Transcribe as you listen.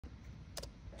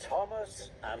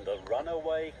Thomas and the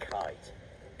Runaway Kite.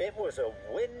 It was a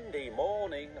windy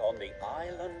morning on the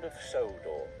island of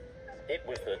Sodor. It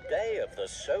was the day of the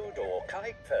Sodor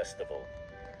Kite Festival.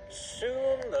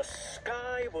 Soon the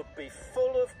sky would be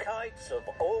full of kites of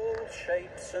all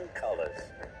shapes and colours.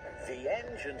 The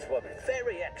engines were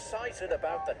very excited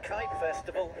about the Kite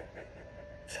Festival.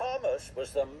 Thomas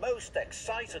was the most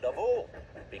excited of all,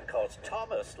 because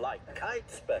Thomas liked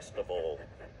kites best of all.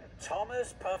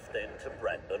 Thomas puffed into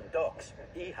Brendan Docks.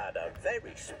 He had a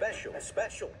very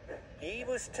special. He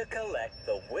was to collect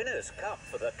the winner's cup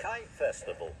for the Kite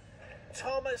Festival.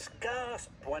 Thomas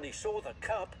gasped when he saw the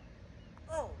cup.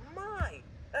 Oh my!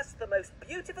 That's the most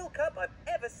beautiful cup I've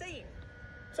ever seen.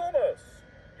 Thomas,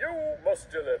 you must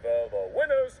deliver the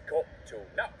winner's cup to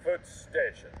Knapford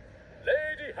Station.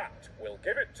 Lady Hat will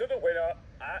give it to the winner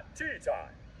at tea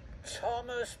time.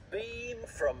 Thomas beamed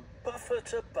from buffer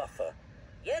to buffer.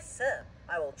 Yes, sir.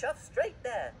 I will chuff straight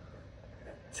there.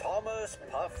 Thomas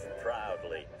puffed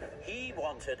proudly. He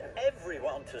wanted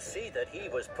everyone to see that he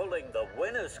was pulling the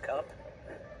winner's cup.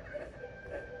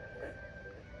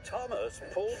 Thomas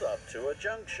pulled up to a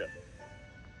junction.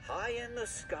 High in the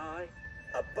sky,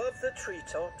 above the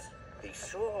treetops, he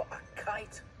saw a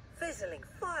kite. Fizzling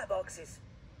fireboxes.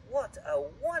 What a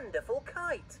wonderful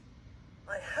kite.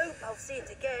 I hope I'll see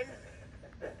it again.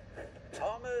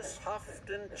 Thomas huffed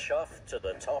and chuffed to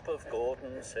the top of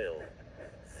Gordon's Hill.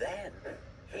 Then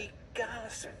he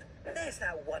gasped. There's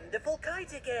that wonderful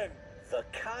kite again. The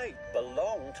kite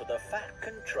belonged to the Fat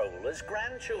Controller's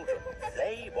grandchildren.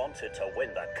 They wanted to win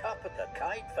the cup at the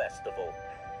Kite Festival.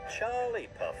 Charlie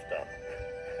puffed up.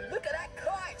 Look at that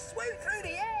kite swoop through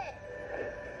the air.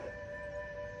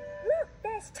 Look,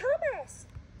 there's Thomas.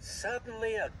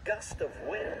 Suddenly a gust of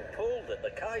wind pulled at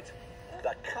the kite.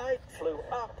 The kite flew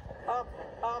up,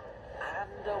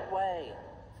 and away.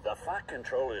 The Fat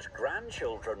Controller's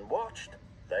grandchildren watched.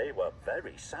 They were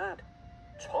very sad.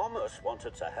 Thomas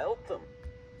wanted to help them.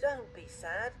 Don't be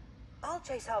sad. I'll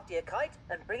chase after your kite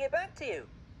and bring it back to you.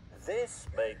 This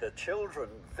made the children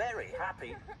very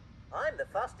happy. I'm the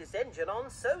fastest engine on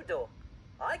Sodor.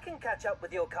 I can catch up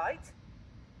with your kite.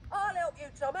 I'll help you,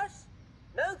 Thomas.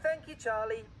 No, thank you,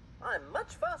 Charlie. I'm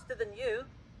much faster than you.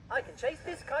 I can chase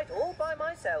this kite all by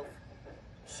myself.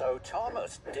 So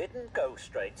Thomas didn't go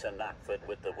straight to Knapford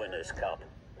with the winner's cup.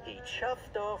 He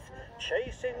chuffed off,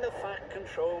 chasing the Fat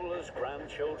Controller's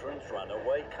grandchildren's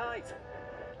runaway kite.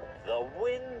 The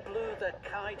wind blew the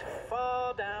kite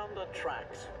far down the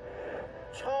tracks.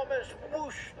 Thomas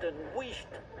whooshed and wheeshed.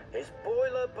 His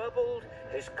boiler bubbled,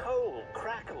 his coal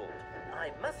crackled.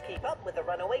 I must keep up with the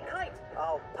runaway kite.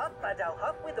 I'll puff and I'll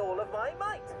huff with all of my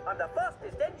might. I'm the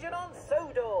fastest engine on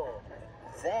Sodor.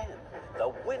 Then the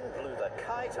wind blew the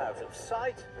kite out of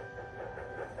sight.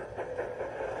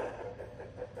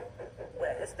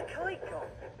 Where has the kite gone?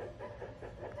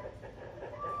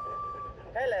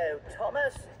 Hello,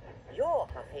 Thomas. You're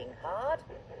huffing hard.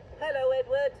 Hello,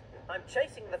 Edward. I'm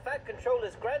chasing the Fat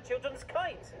Controller's grandchildren's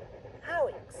kite. How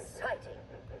exciting.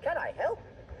 Can I help?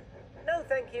 No,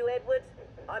 thank you, Edward.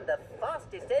 I'm the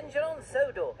fastest engine on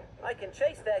Sodor. I can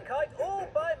chase their kite all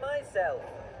by myself.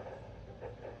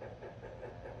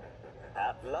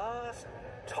 At last,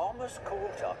 Thomas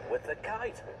caught up with the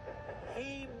kite.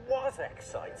 He was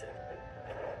excited.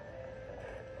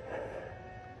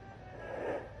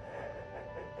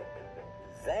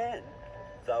 Then,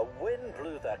 the wind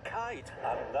blew the kite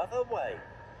another way.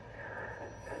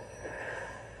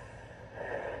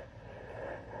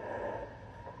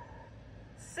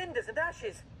 Cinders and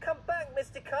ashes! Come back,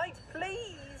 Mr. Kite,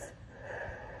 please!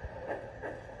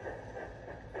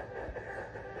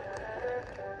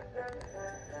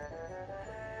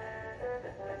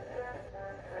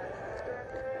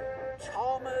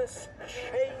 Thomas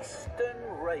chased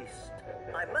and raced.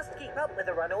 I must keep up with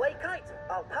the runaway kite.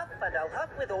 I'll puff and I'll huff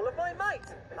with all of my might.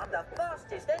 I'm the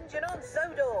fastest engine on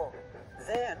Sodor.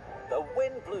 Then the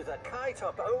wind blew the kite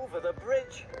up over the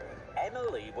bridge.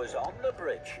 Emily was on the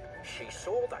bridge. She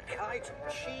saw the kite.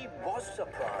 She was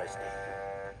surprised.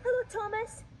 Hello,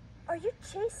 Thomas. Are you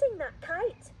chasing that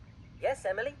kite? Yes,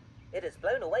 Emily. It has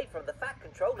blown away from the Fat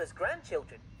Controller's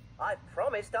grandchildren. I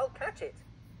promised I'll catch it.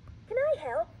 Can I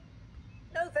help?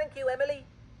 No, thank you, Emily.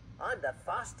 I'm the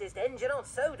fastest engine on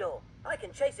Sodor. I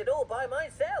can chase it all by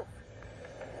myself.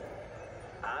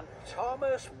 And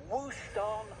Thomas whooshed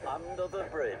on under the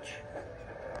bridge.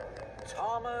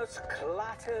 Thomas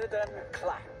clattered and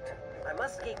clacked. I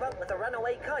must keep up with the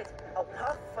runaway kite. I'll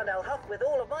puff and I'll huff with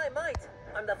all of my might.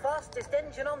 I'm the fastest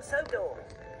engine on Sodor.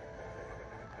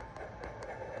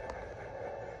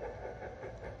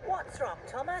 What's wrong,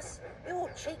 Thomas? Your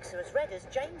cheeks are as red as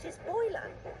James's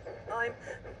boiler. I'm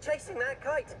chasing that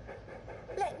kite.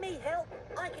 Let me help.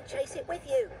 I can chase it with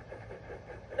you.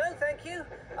 No, thank you.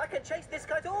 I can chase this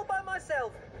kite all by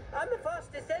myself. I'm the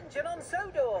fastest engine on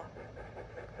Sodor.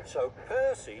 So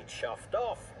Percy chuffed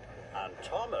off, and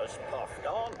Thomas puffed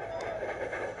on.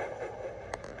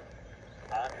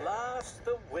 At last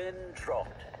the wind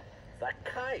dropped. The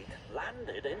kite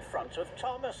landed in front of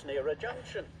Thomas near a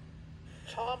junction.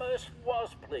 Thomas was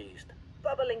pleased.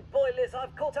 Bubbling boilers,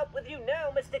 I've caught up with you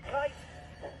now, Mr. Kite.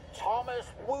 Thomas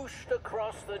whooshed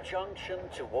across the junction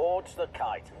towards the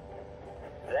kite.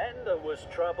 Then there was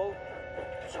trouble.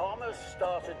 Thomas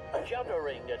started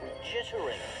juddering and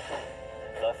jittering.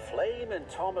 The flame in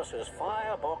Thomas's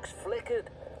firebox flickered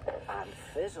and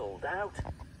fizzled out.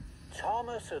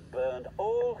 Thomas had burned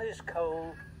all his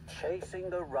coal chasing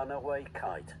the runaway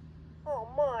kite. Oh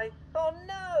my, oh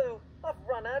no, I've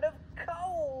run out of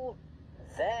coal.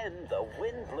 Then the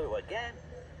wind blew again.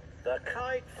 The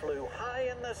kite flew high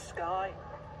in the sky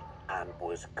and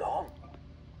was gone.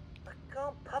 I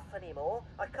can't puff anymore.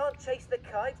 I can't chase the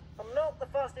kite. I'm not the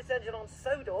fastest engine on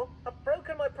Sodor. I've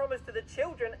broken my promise to the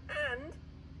children and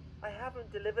I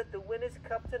haven't delivered the winner's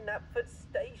cup to Knapford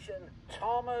Station.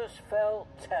 Thomas felt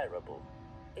terrible.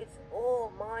 It's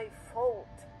all my fault.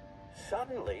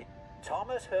 Suddenly,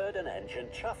 Thomas heard an engine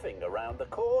chuffing around the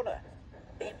corner.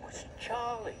 It was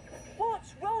Charlie.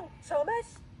 What's wrong,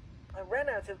 Thomas? I ran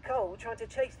out of coal trying to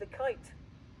chase the kite.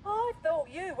 I thought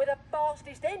you were the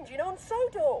fastest engine on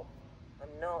Sodor.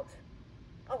 I'm not.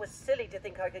 I was silly to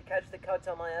think I could catch the kite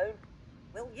on my own.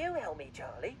 Will you help me,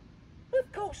 Charlie?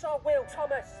 Of course I will,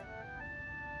 Thomas.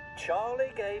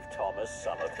 Charlie gave Thomas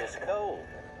some of his coal.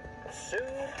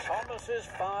 Soon Thomas's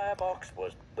firebox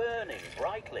was burning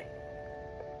brightly.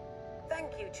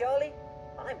 Thank you, Charlie.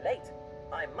 I'm late.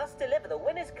 I must deliver the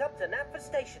winner's cup to Knapford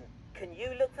Station. Can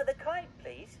you look for the kite,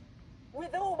 please?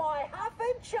 With all my huff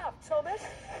and chuff, Thomas.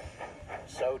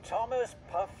 So Thomas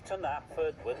puffed to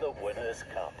Knapford with the winner's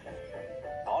cup.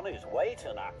 On his way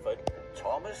to Knapford,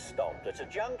 Thomas stopped at a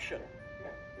junction.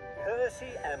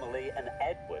 Percy, Emily and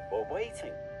Edward were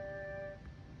waiting.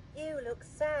 You look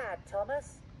sad,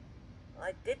 Thomas.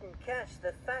 I didn't catch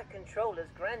the Fat Controller's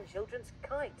grandchildren's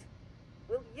kite.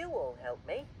 Will you all help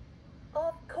me?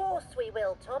 Of course we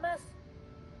will, Thomas.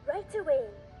 Right away.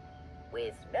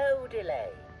 With no delay.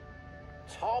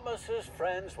 Thomas's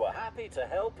friends were happy to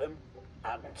help him,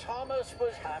 and Thomas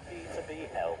was happy to be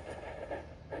helped.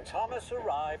 Thomas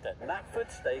arrived at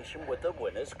Knapford Station with the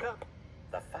winner's cup.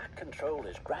 The Fat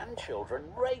Controller's grandchildren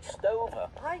raced over.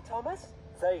 Hi, Thomas.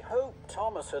 They hoped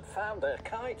Thomas had found their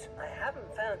kite. I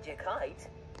haven't found your kite,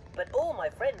 but all my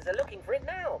friends are looking for it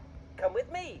now. Come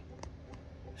with me.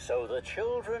 So the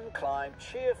children climbed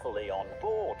cheerfully on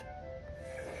board.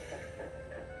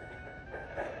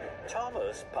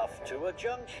 Thomas puffed to a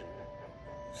junction.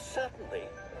 Suddenly,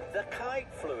 the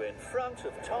kite flew in front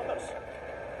of Thomas.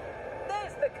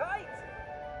 There's the kite!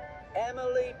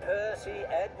 Emily, Percy,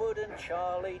 Edward and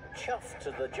Charlie chuffed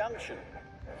to the junction.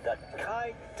 The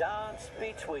kite danced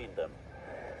between them.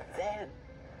 Then,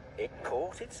 it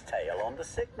caught its tail on the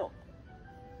signal.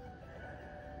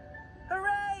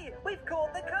 Hooray! We've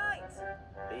caught the kite!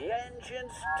 The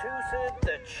engines tooted,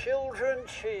 the children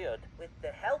cheered. With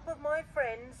the help of my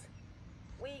friends,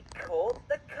 we caught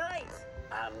the kite.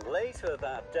 And later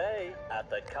that day, at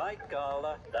the Kite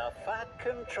Gala, the Fat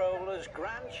Controller's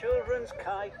grandchildren's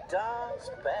kite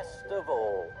danced best of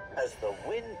all, as the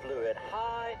wind blew it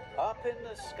high up in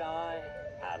the sky,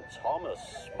 and Thomas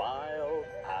smiled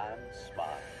and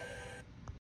smiled.